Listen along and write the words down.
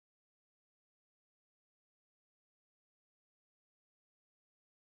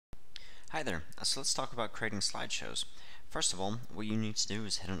Hi there. So let's talk about creating slideshows. First of all, what you need to do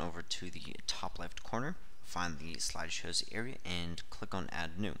is head on over to the top left corner, find the slideshows area, and click on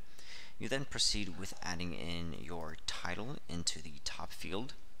Add New. You then proceed with adding in your title into the top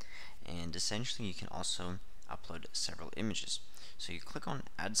field, and essentially you can also upload several images. So you click on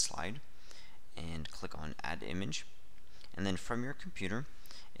Add Slide and click on Add Image, and then from your computer,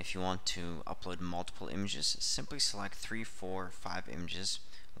 if you want to upload multiple images, simply select 3, 4, 5 images,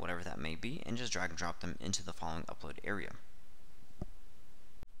 whatever that may be, and just drag and drop them into the following upload area.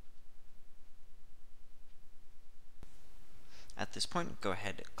 At this point, go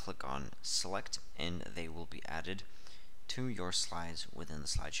ahead, click on Select, and they will be added to your slides within the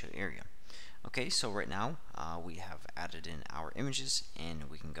slideshow area. Okay, so right now we have added in our images and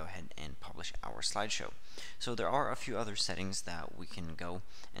we can go ahead and publish our slideshow. So there are a few other settings that we can go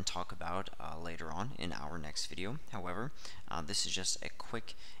and talk about later on in our next video. However, this is just a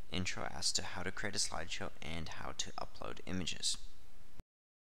quick intro as to how to create a slideshow and how to upload images.